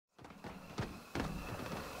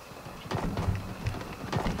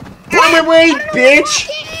my way, bitch!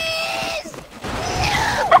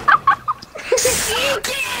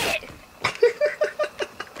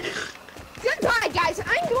 Goodbye, guys.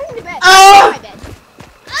 I'm going to bed. Oh! Bed.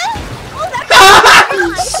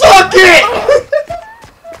 Suck it!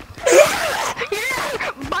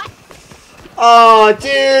 Oh,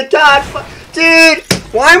 dude, God, dude,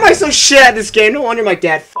 why am I so shit at this game? No wonder my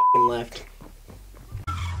dad fucking left.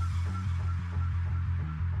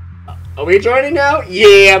 Are we joining now?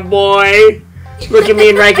 Yeah, boy. Look at me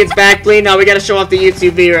and Rankin's back bling. Now we gotta show off the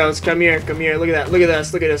YouTube heroes. Come here, come here. Look at that. Look at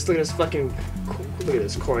this. Look at this. Look at this fucking. Look at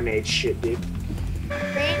this coordinate shit, dude.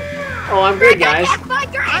 Oh, I'm good, guys.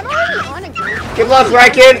 I'm already on a group. Good luck,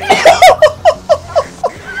 Rankin.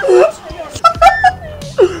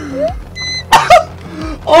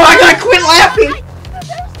 Oh, I gotta quit laughing! There's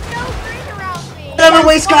no green around me. Never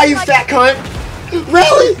waste guy, you fat cunt!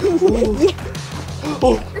 Rowley!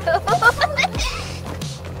 Oh.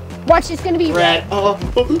 Watch, it's gonna be Red. Oh.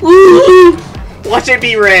 Watch it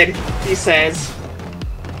be red, he says.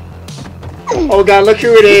 Oh god, look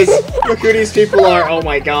who it is. Look who these people are. Oh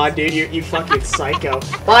my god, dude, you fucking psycho.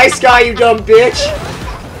 Bye, Sky, you dumb bitch!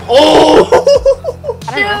 Oh!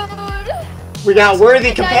 We got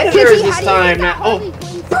worthy competitors this time. Oh.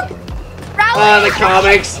 The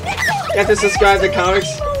comics. You have to subscribe to the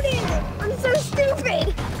comics. I'm so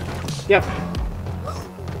stupid. Yep.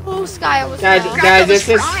 Oh, Sky, I was guys, this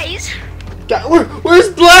is. God, where's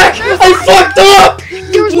Black? I fucked up.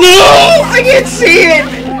 No, I can't see it.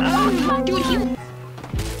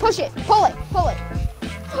 Push it. Pull it. Pull it.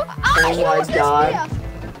 Oh my god.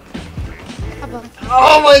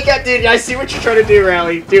 Oh my god, dude! I see what you're trying to do,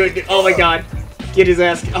 Rowley. Do it. Oh my god. Get his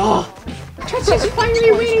ass. Oh. Just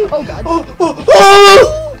finally winning. Oh god. Oh.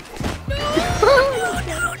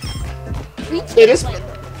 It is.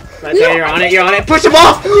 Right there, you're on it. You're on it. Push him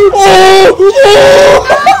off. Oh.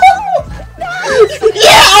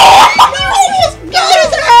 Yeah. Oh, you almost got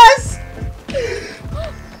his ass.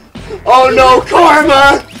 Oh no,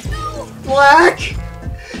 Karma. Black.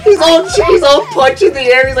 He's all punch in the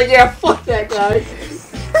air. He's like, yeah, fuck that guy.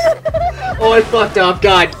 Oh, I fucked up.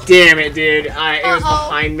 God damn it, dude. It was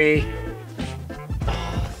behind me.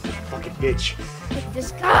 Oh, fucking bitch.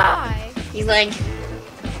 This guy. He's like,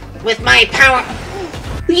 with my power.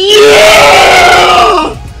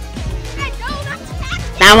 Yeah!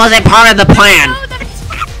 That wasn't part of the plan. No, that's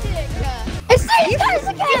tactic. It's these guys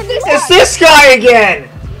again. It's this guy again.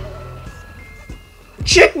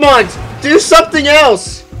 Chickmunt, do something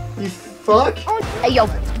else. You fuck. Hey, yo.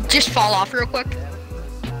 Just fall off real quick.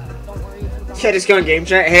 Yeah, just go in game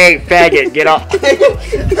chat. Hey, faggot, get up. Dude, he's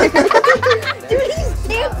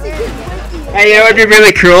dancing. Hey, you know it'd be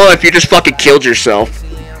really cool if you just fucking killed yourself.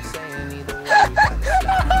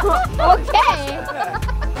 Okay.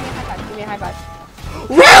 Give me a high five.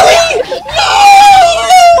 Really?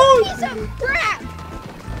 No! Piece of crap.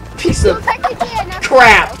 Piece of Technically,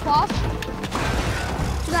 crap.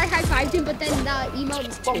 I high-fived him, but then the emote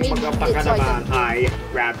made me I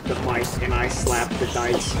grabbed the mic and I slapped the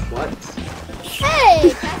dice. What?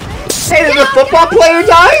 Hey! Hey, did the football player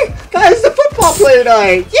die? Guys, the football player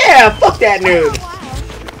died. Yeah, fuck that noob.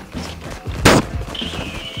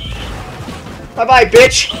 Bye-bye,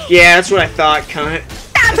 bitch. Yeah, that's what I thought, cunt.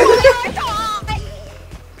 That's what I thought!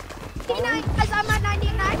 99, because I'm at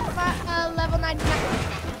 99, I'm at level 99.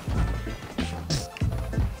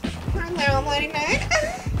 I'm level 99.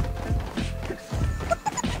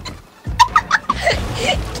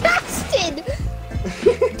 Gaston!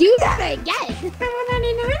 Do that again! Level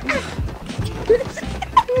 99.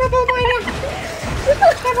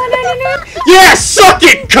 Yeah, suck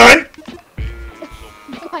it, cunt!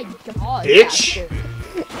 Oh my god. Bitch.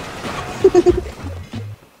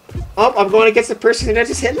 Oh, I'm going against the person that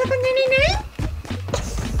just hit level 99.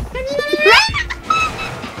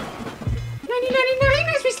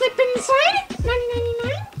 99 as we slip inside.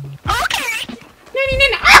 99. Okay.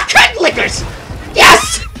 99. Ah, cunt lickers!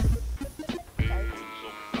 Yes!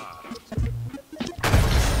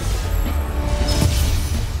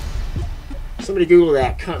 Somebody Google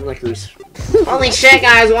that, cunt lickers. Holy shit,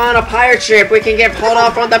 guys, we're on a pirate ship. We can get pulled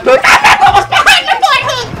off from the boat.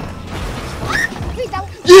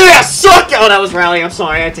 Yeah, suck it! Oh, that was Rowley. I'm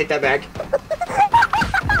sorry. I take that back.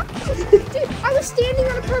 Dude, I was standing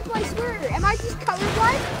on a purple, I swear. Am I just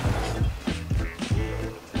colorblind?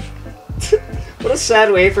 What a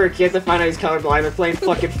sad way for a kid to find out he's colorblind by playing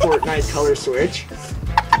fucking Fortnite color switch.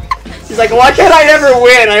 He's like, why can't I never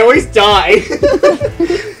win? I always die.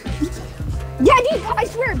 Yeah, dude, I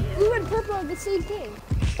swear, blue and purple are the same thing.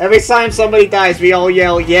 Every time somebody dies, we all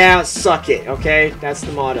yell, yeah, suck it, okay? That's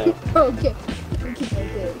the motto. Okay.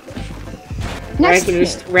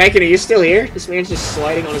 Next Rankin, are you still here? This man's just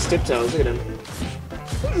sliding on his tiptoes. Look at him.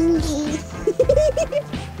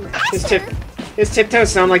 His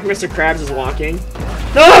tiptoes sound like Mr. Krabs is walking.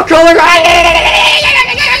 No, color!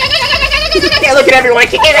 Yeah, look at everyone!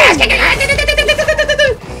 Kick your ass! Kick your ass!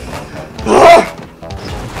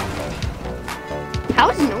 How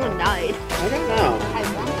has no one died? I don't know. I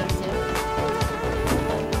want them to.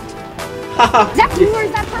 Haha. Is that blue or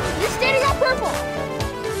is that purple? You're standing on purple!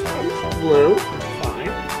 Blue. Fine.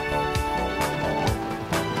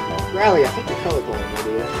 Rowley, I think you're colorblind, my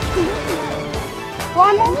dude. Well,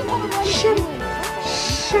 I'm only going to Shut up.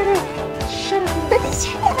 Shut up. Shut up.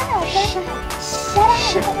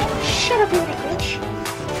 Shut up, you little bitch.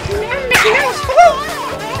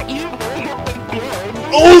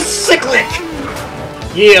 Oh, cyclic!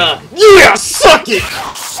 Yeah. Yeah, suck it!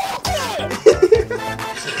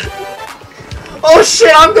 Oh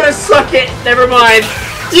shit, I'm gonna suck it! Never mind.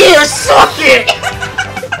 Yeah, suck it!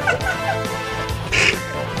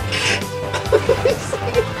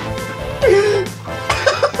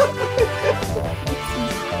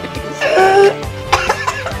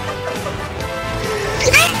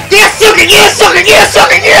 Yeah, suck it! Yeah, suck it! Yeah,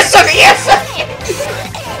 suck it! Yeah, suck it! Yeah, suck it!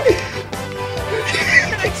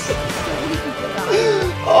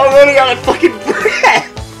 Oh, I'm running out of fucking breath!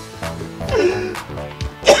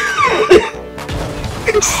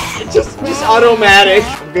 just automatic.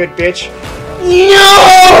 I'm good, bitch.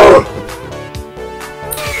 No!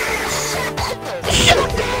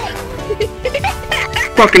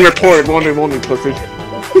 Fucking report. One me, pussy.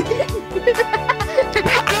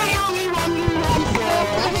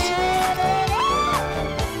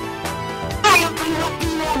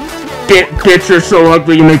 Bitch, you're so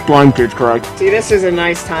ugly, you make blind kids cry. See, this is a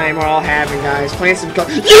nice time we're all having, guys. Playing some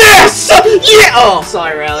Yes! Yeah! Oh,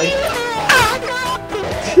 sorry, Rowley.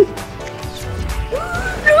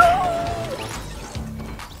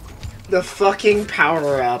 The fucking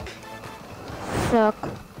power-up. Suck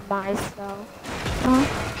myself. Huh?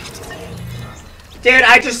 Dude,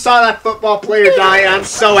 I just saw that football player die, and I'm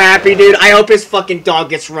so happy, dude. I hope his fucking dog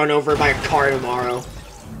gets run over by a car tomorrow.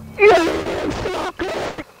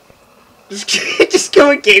 Just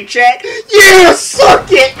go in game chat. Yeah, suck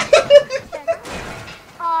it!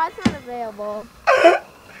 Oh, it's not available.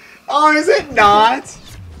 Oh, is it not?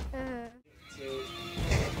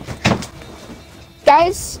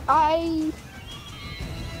 Guys, I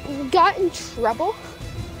got in trouble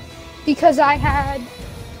because I had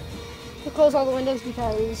to close all the windows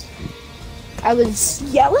because I was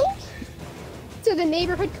yelling. So the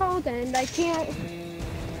neighborhood called and I can't.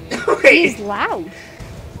 He's loud.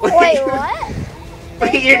 Wait, what?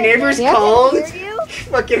 Wait, your neighbors Yeah, called? I hear you.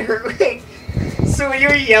 Fucking hurt. Wait. So when you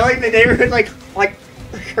were yelling, the neighborhood like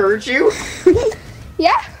heard you?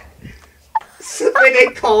 Yeah. So when they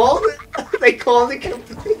called to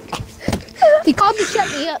complain. He called to shut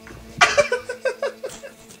me up.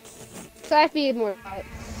 So I have to be more quiet.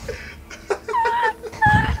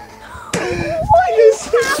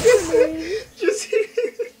 Just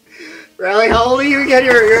Rowley, how old are you again?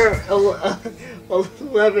 You're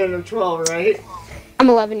 11 or 12, right? I'm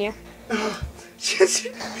 11, yeah. Just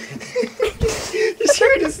heard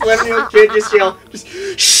this 11-year-old kid just yell,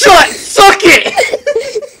 SHUT! Suck it!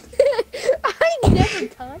 I never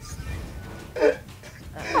touched.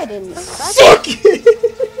 I didn't touch. Suck it!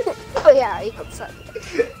 Oh yeah, you can suck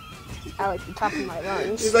it. I like the top of my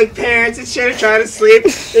lungs. He's like, parents, instead of trying to sleep, they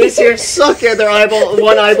just hear suck it,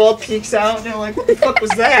 one eyeball peeks out, and they're like, what the fuck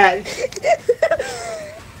was that?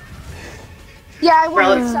 Yeah, I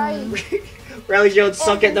went inside. Rowley's yelling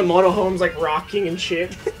suck it, the motorhome's like rocking and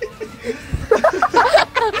shit.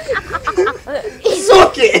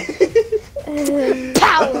 Suck it!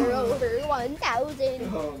 Power over 1,000.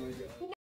 Oh my god.